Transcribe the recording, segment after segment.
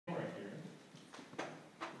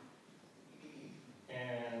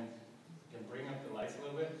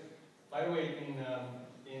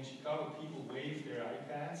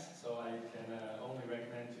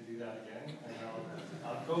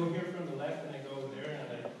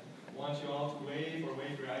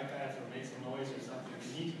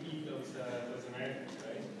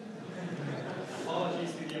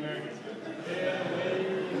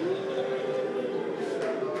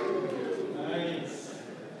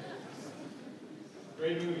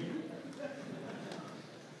Great movie.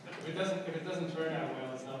 If it doesn't turn out well,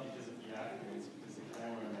 it's not because of the acting, it's because the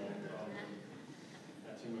cameraman probably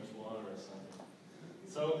had too much water or something.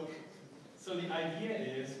 So the idea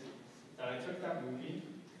is that I took that movie,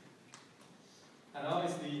 and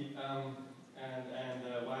obviously, while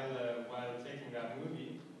taking that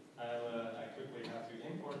movie, I quickly have to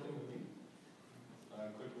import the movie. So I'll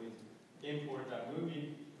quickly import that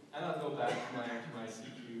movie, and I'll go back to my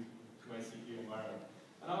CPU environment.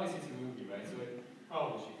 And obviously it's a movie, right? So it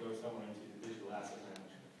probably should go somewhere into the digital asset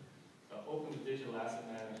management. So I'll open the digital asset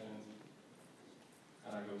management,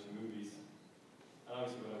 and I go to movies. And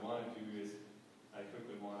obviously what I want to do is I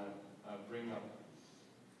quickly want to bring up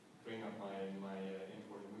my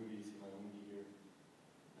imported movies, my movie here.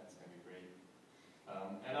 That's going to be great.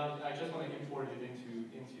 And I just want to import it into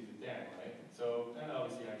the DAM, right? So, and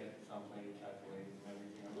obviously I get the template calculated and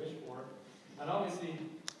everything I wish for. And obviously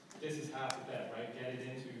this is half the bet, right? Get it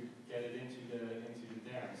into the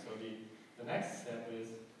DAM. So the next step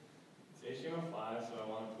is it's HTML5, so I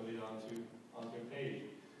want to put it onto a page.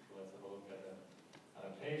 So let's have a look at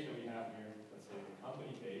a page that we have here. Let's say the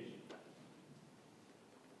company page.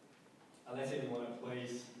 And let's say we want to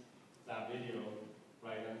place that video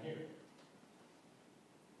right on here.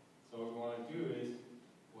 So what we want to do is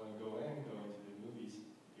we want to go into the movies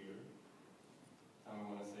here. And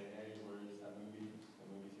we want to say, hey, where is that movie? The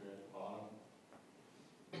movie's here at the bottom.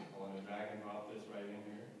 I want to drag and drop this right in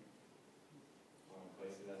here. I want to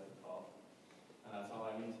place it at the top. And that's all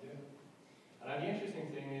I need to do. And the interesting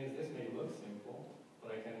thing is, this may look simple,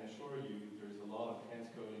 but I can assure you there's a lot of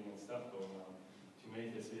transcoding and stuff going on to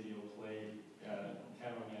make this video play.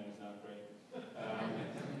 Cameraman is not great.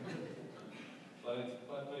 But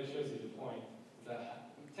it shows you the point.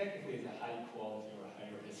 That technically it's a high quality or a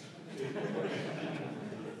high risk.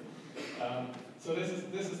 So this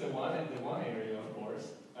is the one area, of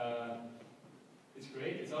course. It's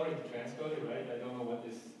great. It's already transcoded, right? I don't know what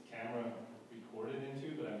this camera recorded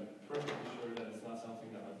into, but I'm perfectly sure that it's not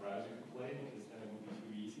something that my browser could play, because then it would be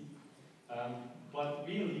too easy. But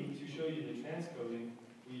really, to show you the transcoding,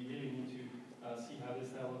 we really need to see how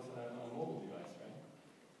this now looks on a mobile device, right?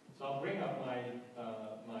 So I'll bring up my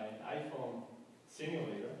iPhone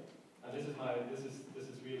simulator, and this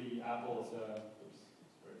is really Apple's. Oops,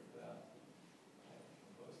 sorry for that.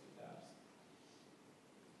 Close the tabs.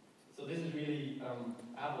 So this is really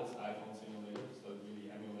Apple's iPhone simulator. So it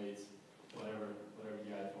really emulates whatever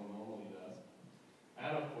the iPhone normally does.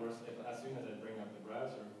 And of course, as soon as I bring up the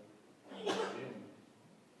browser and log in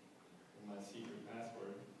with my secret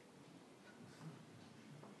password,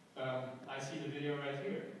 I see the video right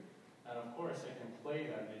here. And of course, I can play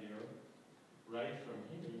that video right from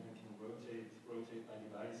here. I can rotate my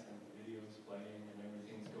device, and the video is playing, and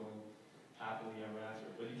everything's going happily ever after.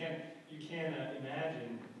 But you can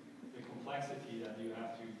imagine the complexity that you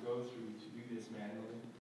have to go through to do this manually.